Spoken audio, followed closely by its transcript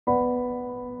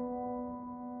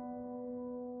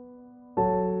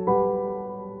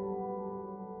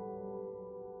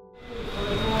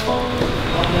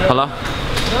da?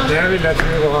 Det vil jeg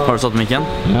tro. Har du satt mikken?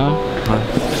 Ja. Nei,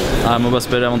 jeg må bare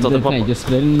spørre, jeg vant at Du pappa. trenger ikke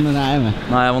spørre, men jeg er med.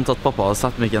 Nei, jeg vant at pappa har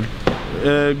satt mikken.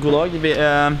 God dag, vi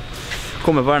er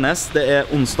kommet på Ærnes. Det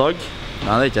er onsdag.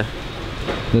 Nei, det er ikke.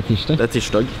 Det er tirsdag. Det er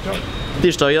tirsdag.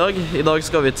 Tirsdag i dag. I dag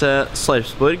skal vi til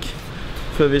Sarpsborg,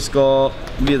 før vi skal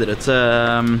videre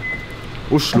til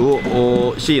Oslo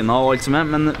og Kina og alt som er.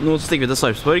 Men nå stikker vi til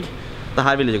Sarpsborg.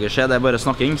 Dette vil ikke skje, det er bare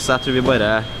snakking, så jeg tror vi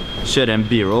bare kjører en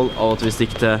b-roll av at vi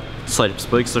stikker til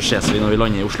Sarpsborg, så ses vi når vi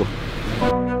lander i Oslo.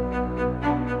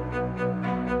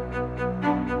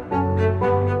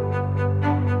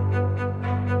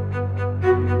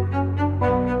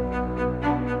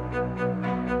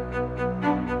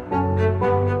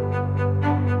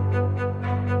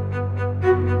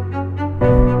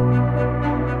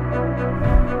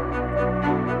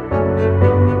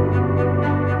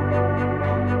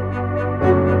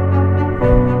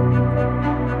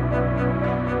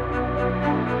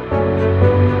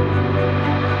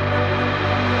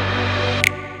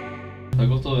 Det har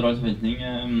gått over all forventning.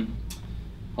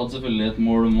 Hadde selvfølgelig et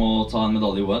mål om å ta en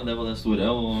medalje i OL, det var det store,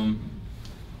 og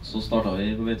så startet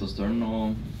vi på Veitostølen,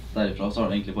 og derifra så har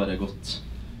det egentlig bare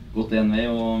gått en vei,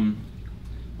 og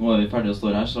nå er vi ferdige å stå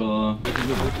her, så...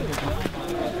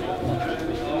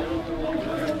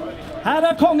 Her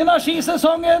er kongen av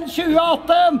skisesongen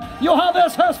 2018,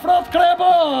 Johannes Høsflot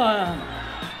Klæbo!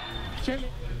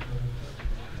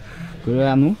 Hvor er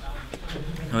jeg nå?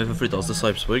 Ja, vi får flyttet oss til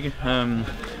Sarpsborg.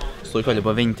 Står kallet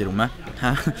på venterommet.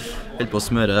 Jeg holder på å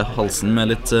smøre halsen med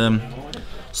litt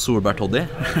solbærtoddy.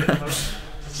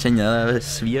 Kjenner det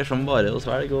svir som bare å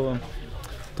svelge og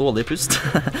dårlig pust.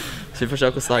 Så vi får se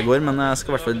hvordan det går, men jeg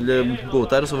skal i hvert fall gå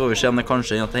ut der, og så får vi se om det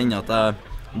kanskje hender at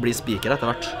jeg blir spiker etter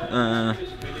hvert.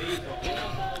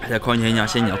 Det kan hende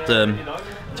jeg kjenner at jeg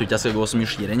tror ikke jeg skal gå så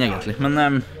mye skirenn egentlig,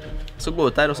 men så gå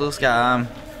ut der, og så skal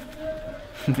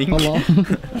jeg vinke.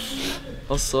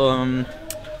 Og så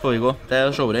får vi gå. Det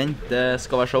er showrenn, det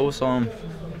skal være show, så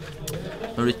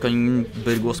når du ikke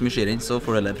bør gå så mye skirenn, så får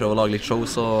du heller prøve å lage litt show,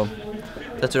 så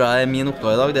det tror jeg er min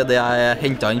oppgave i dag, det er det jeg er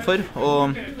hentet inn for.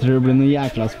 Og tror det blir noe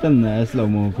jækla spennende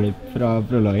slow-mo-klipp fra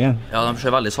prologen? ja, de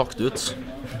ser veldig sakte ut.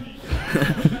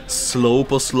 Slow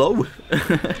på slow.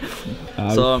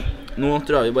 Så nå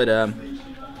tror jeg vi bare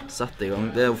setter i gang.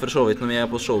 Det er jo for så vidt når vi er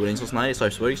på showrenn sånn her i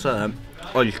Sarpsborg, så er det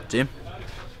alltid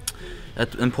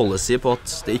en policy på at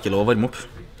det ikke er lov å varme opp.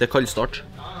 Det er kaldstart.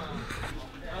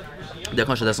 Det er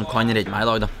kanskje det som kan redde meg i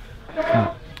dag da.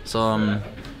 Så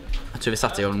jeg tror vi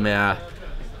setter i gang med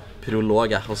prolog,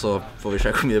 og så får vi se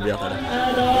hvor mye det blir etter det.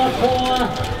 På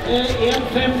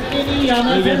 1.59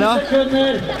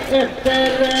 sekunder etter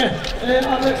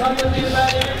Alexander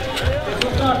Milberg.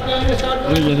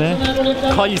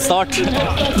 Kaldstart!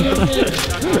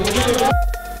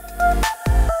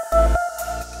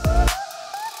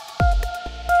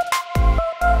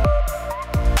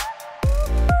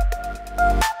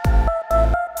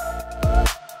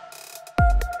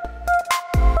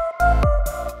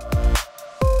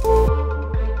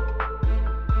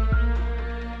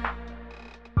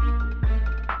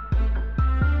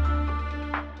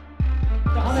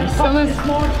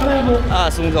 Jeg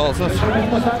er som gal, så.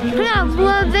 Klæbo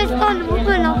er best, alle må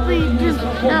følge på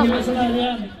YouTube. Ja.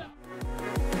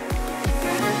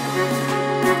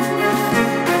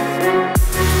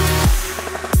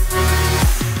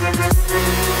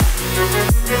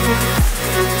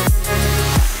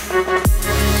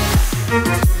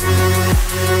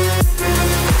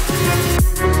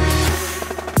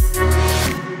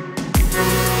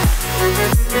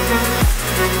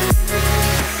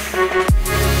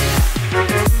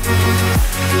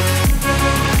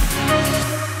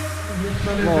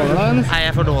 Nei, jeg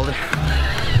er for dårlig.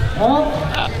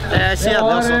 Det er kjedelig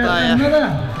også at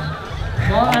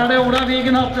Da er det Ola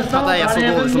Vigen Hattestad. At jeg er så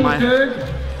dårlig som meg. Det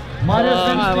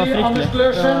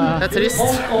er trist. Det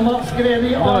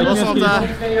var sånn at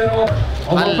det er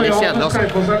veldig kjedelig også.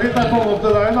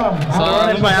 Så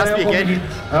nå ble jeg spiker.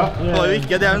 Det var jo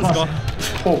ikke det jeg ønsket.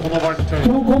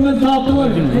 Kommentator,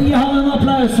 gi han en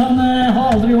applaus. Han har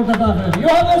aldri gjort dette før.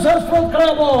 Johannes Høsflot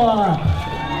Klæbo!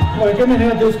 Det var ikke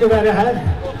meningen at du skulle være her.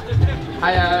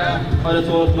 Hei, jeg har et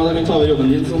håp med at jeg kan ta over jobben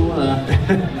din, sånn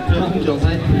Da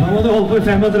må du holde på i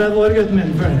 35 år, gutten min.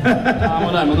 Jeg må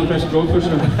lære meg noen flere språk først.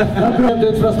 Jeg har prøvd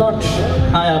ut fra start.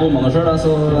 Nei, jeg bommet det selv,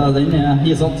 så den er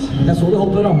hisant. Jeg så du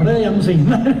holdt på å ramle gjennom svingen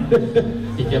der.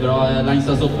 Ikke bra, lengst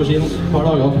jeg har stått på ski nå, et par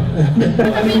dager.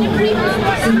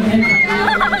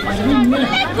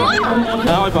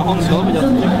 Jeg har på hansker, men jeg har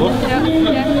trykt på.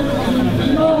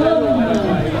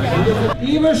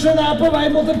 Iversen er på vei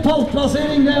mot en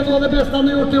pallplassering. Det er noe av det beste han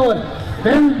har gjort i år.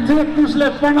 Den trekken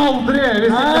slipper han aldri, hvis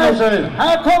ikke noe skjer.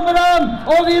 Her kommer han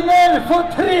og vinner for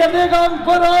 3. gang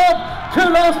på rad.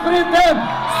 Tulla-sprinten,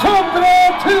 Sondre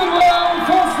Turland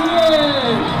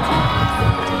Fossier!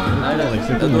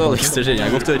 Det var ikke så skjønner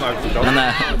jeg godt tur. Men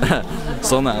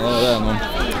sånn det noe.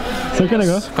 Sånn kan det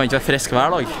gå. Kan ikke være frisk hver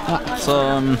dag. Så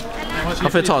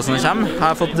jeg får ta det som det kommer. Jeg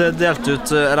har ikke fått delt ut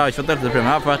premiet, jeg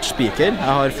har vært speaker.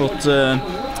 Jeg har fått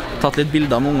tatt litt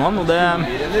bilder med ungene, og det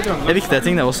er viktige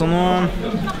ting det også. Nå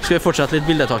skal vi fortsette litt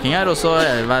bildetaking her, og så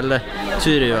er vi vel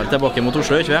turer tilbake mot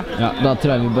Oslo, ikke vi? Ja, da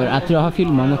tror jeg vi bare... Jeg tror jeg har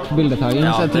filmet nok bildetaking,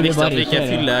 ja, så jeg tror det er viktig at vi ikke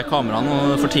kjører. fyller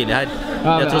kameraene for tidlig her.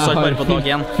 Ja, jeg tror sagt bare på dag 1.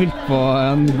 Jeg har fylt på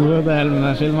en god del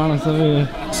med filmerne, så vi...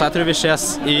 Så jeg tror vi ses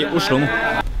i Oslo nå.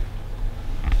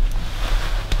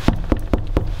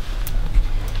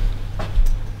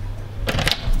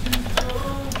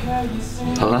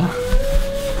 Hallo?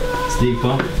 Stig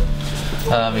på.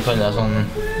 Vi kaller det sånn...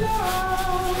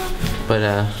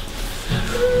 Bare...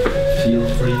 Feel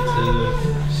free to...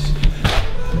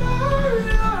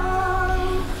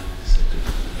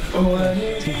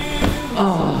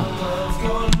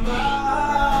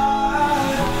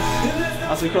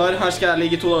 Altså, vi er klar. Her skal jeg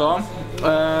ligge i 2 dager.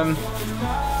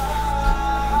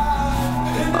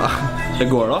 Det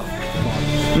går da.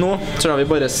 Nå tror jeg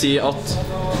vi bare sier at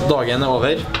dagen er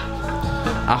over.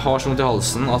 Jeg har så vondt i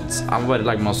halsen at jeg må bare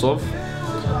legge meg og sove.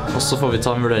 Og så får vi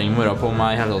ta en vurdering i morgen på om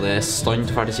jeg i hele tatt er i stand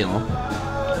til å dra til kino.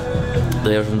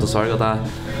 Det gjør så vondt å svelge at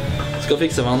jeg skal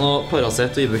fikse meg noe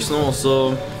Paracet og Ibux nå, og så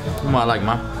må jeg legge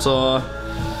meg. Så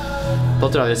da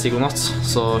tror jeg vi sier god natt,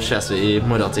 så ses vi i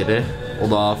morgen tidlig, og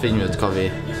da finner vi ut hva vi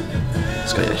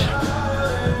skal gjøre.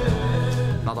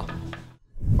 Natta.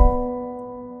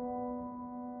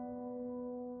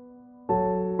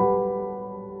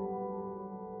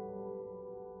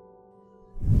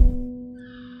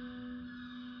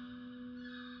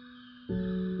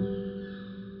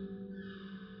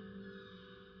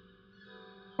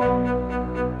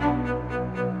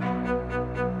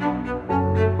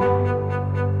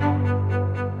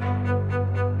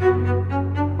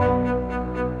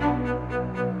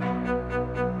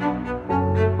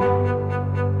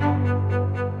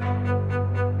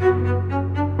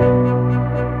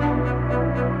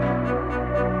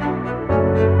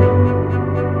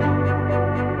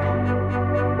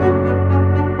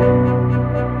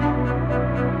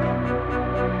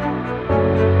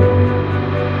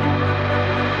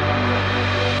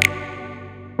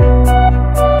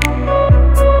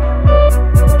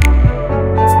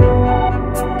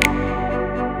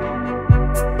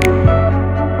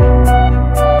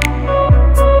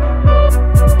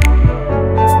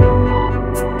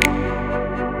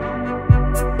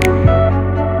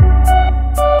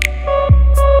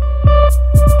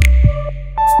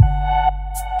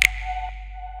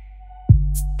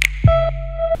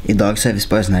 I dag så er vi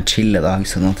bare sånn her chille-dag,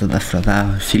 sånn at det er derfor at jeg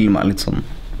har filmet litt sånn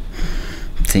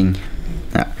ting.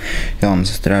 Ja,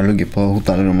 Johannes tror jeg ligger på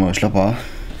hotellrommet og slapper av.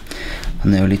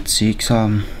 Han er jo litt syk, så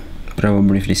han prøver å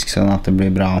bli frisk sånn at det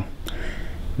blir bra å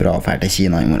dra til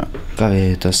Kina i morgen. Skal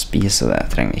vi ut og spise, det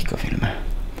trenger vi ikke å filme.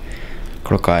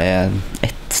 Klokka er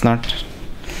 1 snart.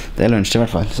 Det er lunsj i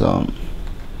hvert fall, så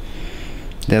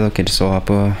det dere så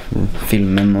på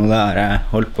filmen, og det har jeg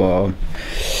holdt på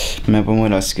med på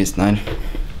morgenskvisten her.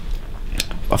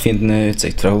 Det var fint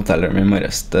utsikt fra hotellrommet i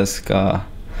morges. Det skal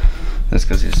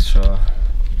sies.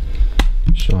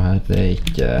 Se her, det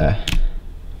er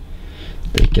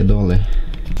ikke dårlig.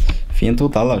 Fint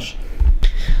hotell, Lars.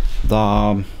 Da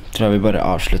tror jeg vi bare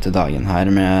avslutter dagen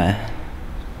her med...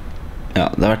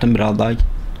 Ja, det har vært en bra dag.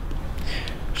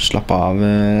 Slapp av,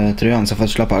 tror jeg han har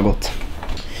fått slappe av godt.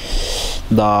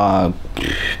 Da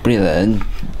blir det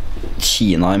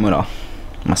Kina i morgen,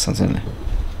 mest sannsynlig.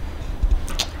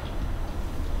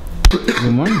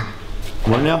 God morgen.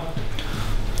 God morgen, ja.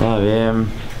 Da er vi...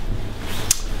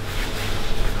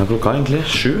 Hva er klokka egentlig?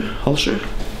 7? Halv 7?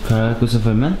 Hvordan er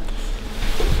formen?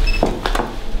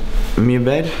 Mye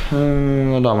bedre.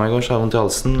 Når da meg i går så har jeg vondt i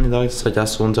halsen. I dag så har ikke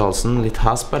jeg så vondt i halsen. Litt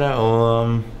hes bare,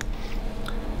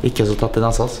 og ikke så tatt i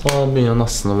nesa. Så begynner jo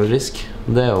nesten å bli frisk.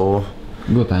 Det er jo...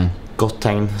 Godt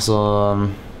tegn. Så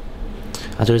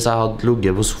jeg tror hvis jeg hadde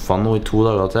ligget på sofaen nå i 2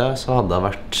 dager til, så hadde jeg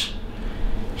vært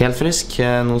helt frisk.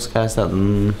 Nå skal jeg i stedet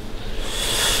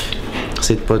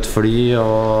sitte på et fly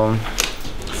og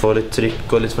få litt trykk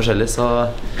og litt forskjellig, så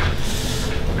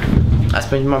jeg er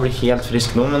spent om jeg blir helt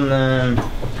frisk nå, men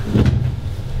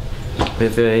vi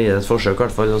får gi det et forsøk i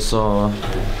hvert fall, og så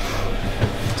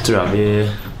tror jeg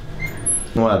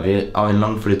nå er vi av en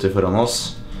lang flytur foran oss,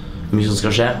 mye som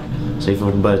skal skje, så vi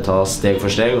får bare ta steg for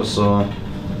steg, og så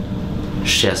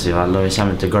ses vi vel, og vi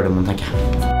kommer til Gardermoen, tenker jeg.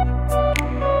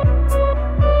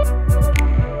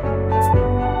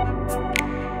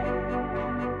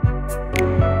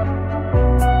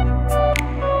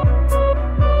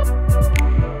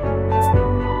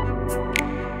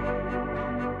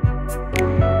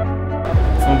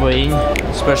 inn.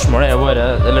 Spørsmålet er bare,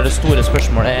 eller det store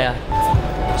spørsmålet er,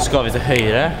 skal vi til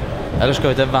høyre, eller skal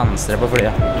vi til venstre på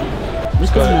flyet?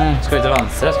 Skal vi til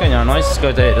venstre, skal vi gjøre nice. Skal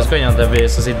vi til høyre, skal vi gjøre det vi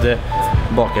som sitter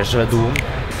bakerst ved doen.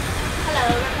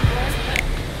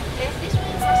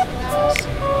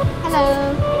 Hello.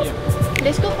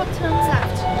 Let's go for turn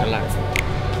left.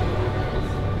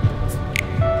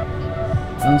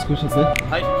 Ja, nå skal vi sitte.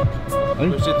 Hei. Oi.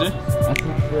 Hvor sitter du? Jeg sitter,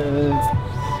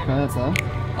 hva heter det?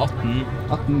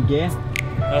 18G.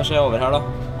 Jeg ser over her da.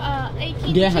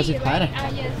 G, jeg sitter her.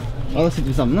 Ja, da sitter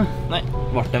vi sammen da. Nei,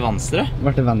 var det venstre?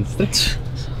 Var det venstre?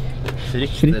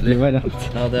 Fryktelig variant.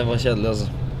 Ja, det var kjedelig altså.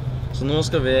 Så nå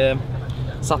skal vi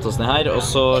sette oss ned her, og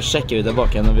så sjekker vi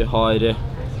tilbake når vi har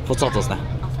fått satt oss ned.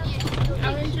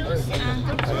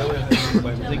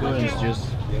 Orange juice.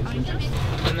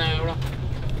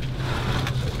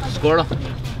 Skål da.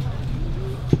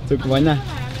 Tok vann jeg.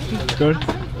 Skål.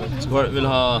 Skål, vil du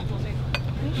ha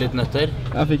litt nøtter?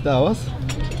 Jeg fikk det av oss.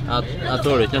 Jeg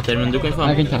tåler ikke nøtter, men du kan få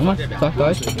Jeg kan ta meg. Takk,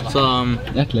 takk. Så,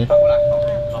 Hjertelig.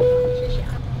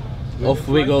 off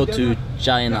we go to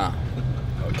China.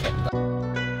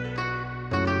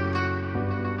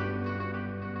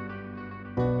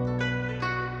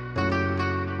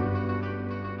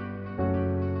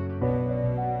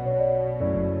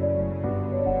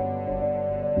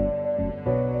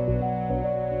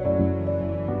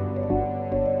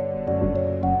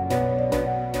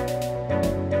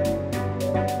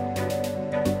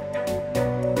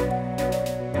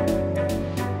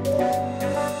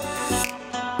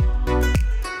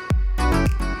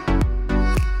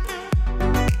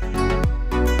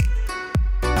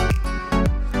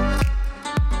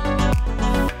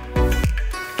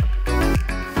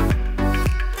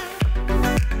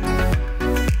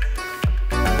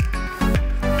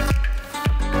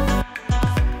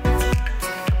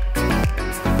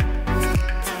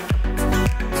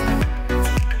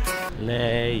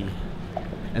 Lei.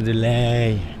 Er du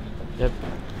lei? Jep.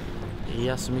 Jeg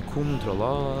er så mye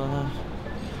kontroller.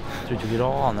 Jeg tror ikke vi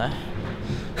raner.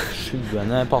 7.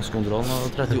 passkontrollen og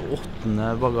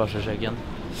 38. bagasjesjekken.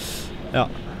 Ja.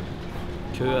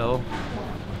 Kø og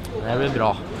det blir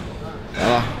bra.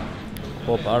 Ja.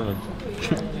 Håper jeg det.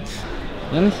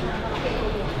 Johannes,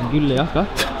 gulle jakka.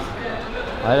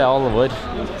 Her er alvor.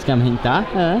 Skal de hente deg?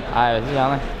 Nei, jeg vet ikke,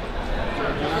 jeg.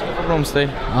 Skal få blomster.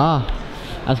 Ah,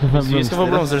 jeg skal få Hvis vi skal få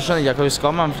blomster, så skjønner jeg ikke hva vi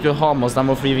skal, men hvis vi ha med oss dem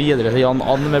og fly videre til Jan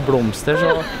Ann med blomster, så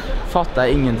fatter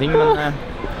jeg ingenting, men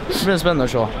det blir spennende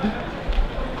å se.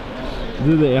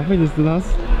 Du, det er faktisk det,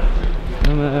 altså.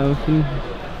 Den er jo fin.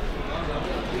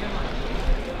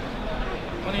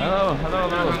 Hello.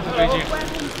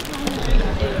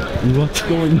 What's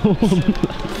going on?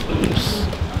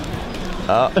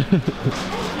 Ja.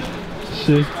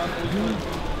 Shit.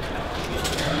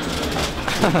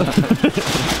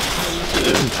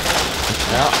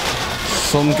 Ja,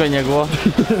 sånn kan det gå.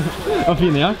 Og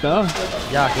fine jakka, da.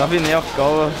 Jækla fine jakka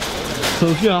og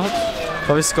Sånn skulle jeg hatt.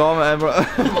 hva vi skal med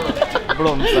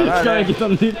blomster her. Skal jeg ikke ta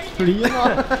nytt fly, da?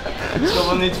 Skal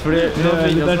få nytt fly.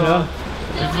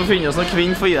 Vi får finne oss noen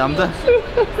kvinn for å gi dem det.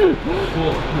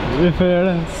 Vi får gjøre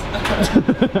det.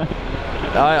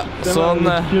 Ja, sånn. Det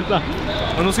var litt kult, da.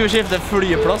 Men nå skal vi skifte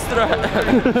flyplass, tror jeg.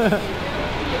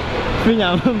 Finner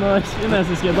jeg noen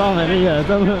kinesiske damer i gjøret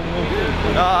til den.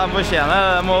 Ja, jeg må kjenne,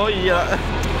 jeg må gi det.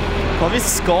 Hva vi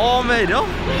skal med det, ja?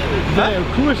 Det er jo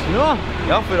koselig, da.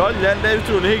 Ja, for all del, det er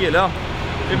utrolig hyggelig, ja.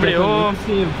 Vi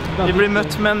blir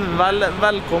møtt med en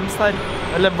velkomst her.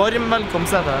 Eller varm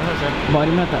velkomst heter det, kanskje.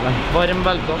 Varm heter det. Varm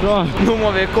velkomst. Bra. Nå må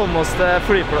vi komme oss til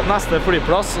neste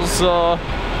flyplass, og så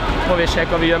må vi se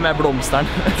hva vi gjør med blomsteren.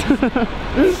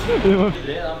 Det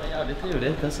er jævlig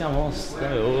trivelig, det skal jeg med oss. Det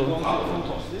er jo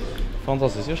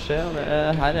fantastisk å se. Her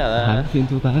er Her det... er et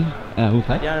fint hotell.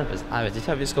 Hotell? Jeg vet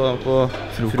ikke, vi skal på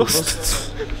frokost.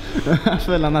 Jeg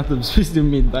føler jeg nettopp spiste jo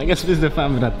middag. Jeg spiste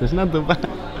 5-retters nettopp.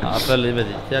 Ja, jeg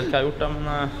vet ikke helt hva jeg har gjort da, men...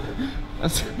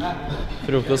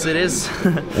 Frokost i ris.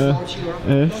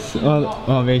 Yes,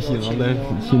 og vi er i Kina, det er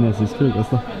kinesisk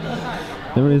frokost da.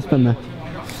 Det blir spennende.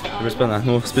 Det blir spennende,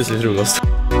 nå spiser vi frokost.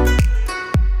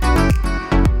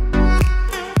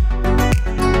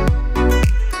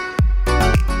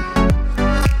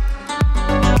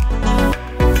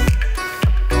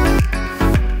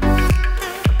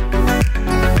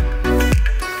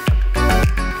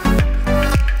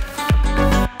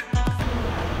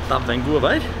 Det er en god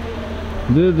vær.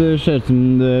 Du ser ut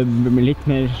som du blir litt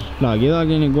mer slag i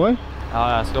dag enn i går. Ja,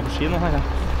 jeg skal på ski nå, tenker jeg.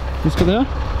 Du skal det, ja?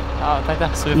 Ja, tenkte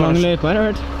jeg. Så vi Mange får løyper har jeg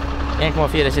hørt.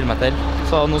 1,4 kilometer.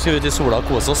 Så nå skal vi ut i sola og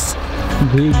kose oss.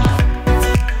 Digg.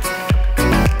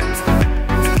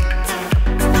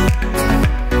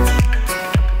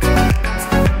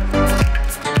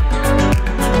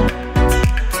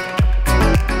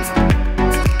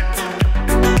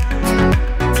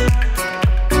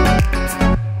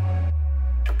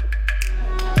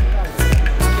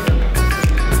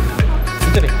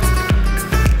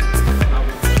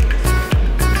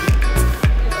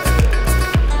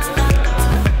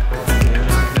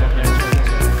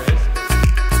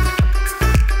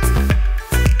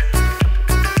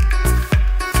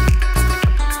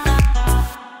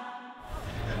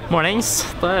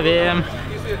 Mornings, da vi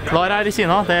klar her I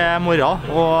Kina. Det morgen,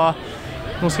 og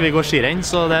nå skal vi gå skirenn,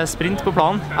 så det sprint på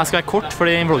planen. Jeg skal være kort,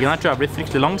 fordi vloggen her tror jeg blir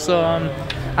fryktelig lang, så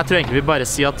jeg tror egentlig vi bare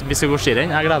sier at vi skal gå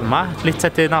skirenn. Jeg gleder meg. Litt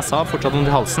sett I nesa, fortsatt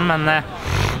vondt I halsen, men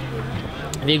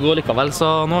vi går likevel. Så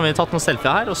nå har vi tatt noen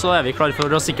selfier her, og så vi klare for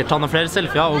å sikkert ta noen flere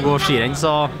selfier og gå skirenn,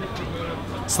 så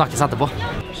snakkes etterpå.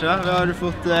 Så vi har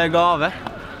fått gave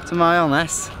til meg og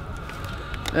Johannes.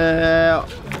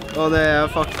 Og det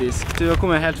faktisk, du har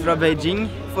kommet helt fra Beijing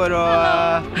for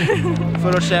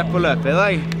å se på løpet I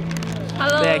dag.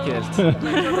 Hallo. Det kult.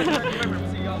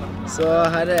 Så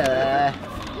her det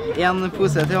en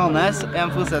pose til Johannes,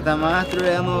 en pose til meg. Jeg tror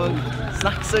det noe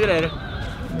snacks og greier.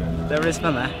 Det blir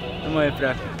spennende. Det må vi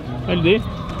prøve. Veldig.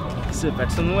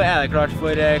 Supert. Så nå det klart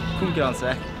for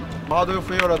konkurranse. How do you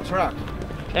feel the track?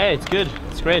 Hey, it's good.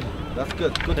 It's great. That's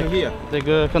good. Good to hear. The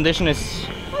good condition is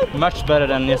much better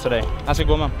than yesterday. Jeg skal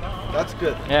gå med. That's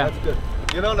good. Yeah. That's good.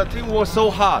 You know, the team was so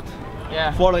hard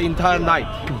for the entire night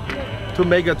to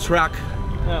make a track,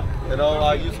 you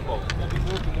know, useful.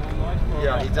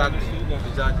 Yeah, exactly.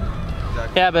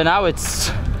 Yeah, but now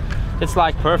it's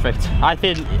like perfect. I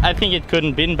think it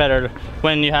couldn't been better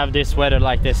when you have this weather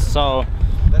like this. So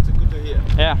That's good to hear.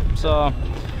 yeah, so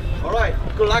All right.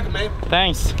 Good luck, man.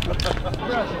 thanks.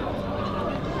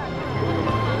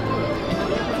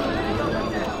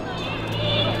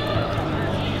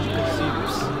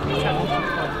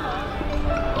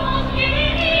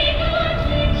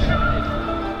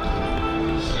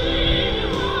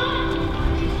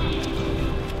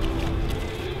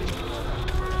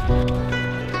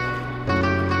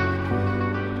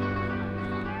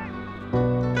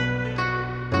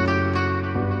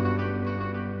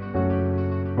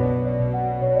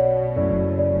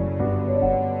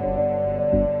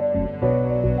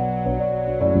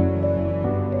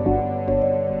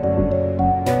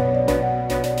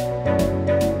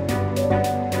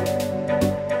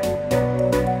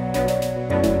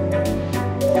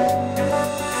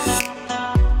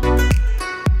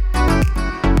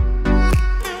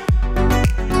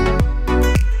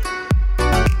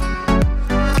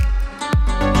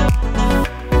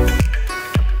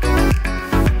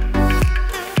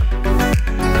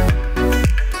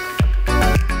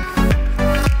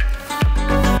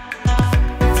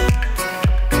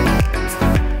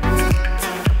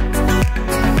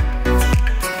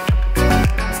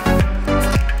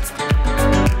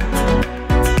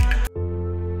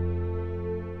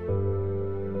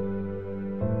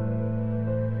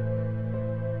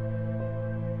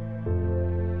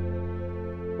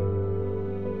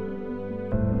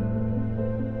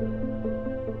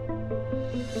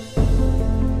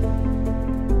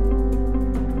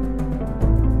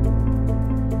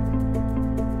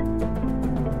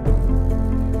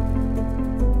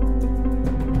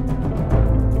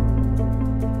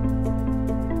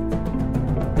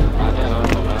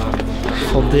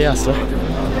 Fadese.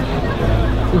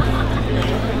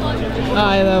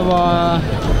 Nei,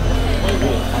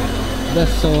 det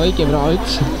så ikke bra ut.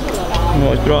 Det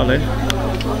var ikke bra heller.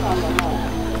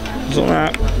 Sånn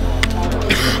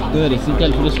Du høres ikke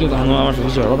helt frisk ut. Nå I hvert fall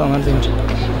forkjølet den helt sikkert.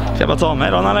 Skal jeg bare ta med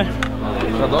den, eller?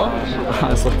 Hva da?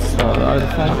 Jeg satt I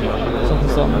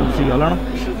sammen med fire eller noe.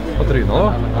 På trynet da?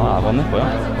 Ja, jeg var nedpå, ja.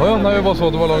 Åja, nei, vi bare så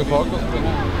det var langt bak.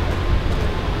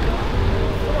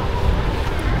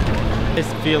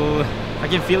 I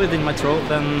can feel it in my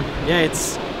throat, and yeah,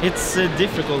 it's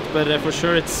difficult, but for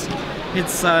sure it's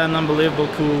an unbelievable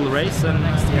cool race, and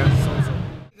next year.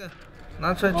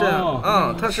 拿出来这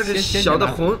样，它是个小的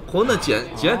红的剪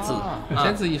纸，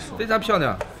剪纸艺术，非常漂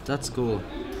亮。 That's cool.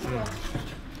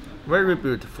 Very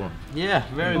beautiful. Yeah,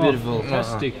 very beautiful.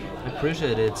 Fantastic.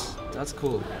 Appreciate it. That's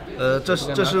cool. 这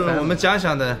是我们家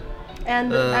乡的。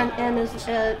 And this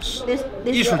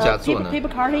paper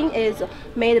carving is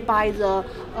made by the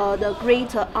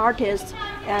great artists,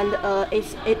 and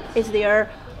it's their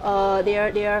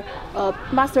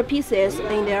masterpieces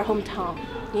in their hometown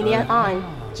in Lian'an.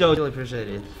 Totally appreciate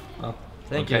it.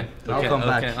 Thank you. I'll come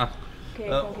back.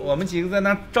 Okay, 我们几个在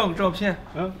那照个照片。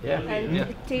 and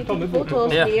take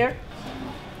photos there.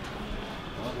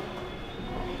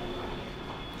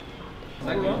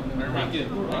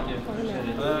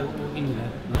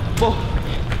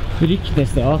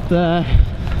 Ryktes det at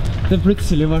det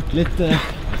plutselig ble litt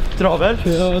Travelt?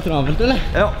 travelt, eller?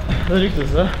 Ja, det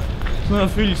ryktes det. Nå det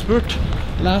fullspurt.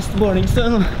 Last morningstøy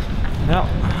nå. Ja,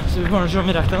 så vi får se om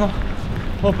vi rekker det nå.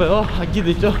 Håper jeg da. Jeg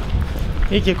gidder ikke å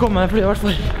ikke komme med flyet I hvert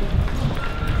fall.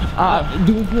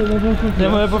 Det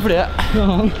må jeg på flyet.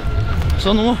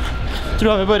 Så nå tror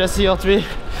jeg vi bare sier at vi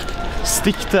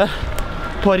stikker til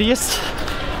Paris,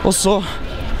 og så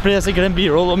blir det sikkert en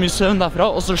b-roll og mye søvn derfra,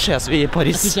 og så ses vi i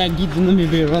Paris. Jeg synes jeg gidder noe mye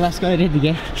b-roll, jeg skal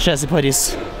redigere. Ses i Paris.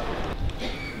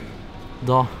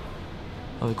 Da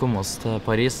har vi kommet oss til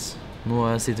Paris. Nå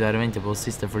sitter vi her og venter på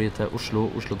siste fly til Oslo,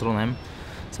 Oslo-Trondheim.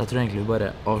 Så jeg tror egentlig vi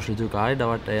bare avslutter uka her. Det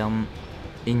har vært en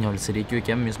innholdsrik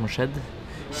uke, mye som har skjedd.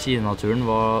 Kina-turen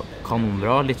var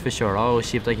kanonbra, litt forkjøla og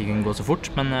kjipt at jeg ikke kunne gå så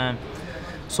fort, men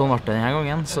sånn ble det denne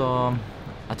gangen, så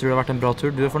jeg tror det har vært en bra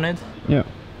tur. Du er fornøyd? Ja.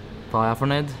 Da er jeg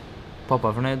fornøyd.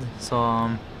 Pappa er fornøyd, så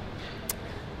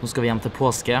nå skal vi hjem til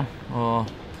påske,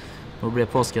 og nå blir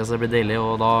det påske, så det blir deilig,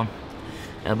 og da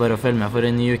er det bare å følge med for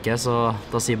en ny uke, så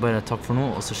da sier jeg bare takk for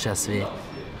nå, og så ses vi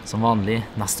som vanlig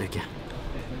neste uke.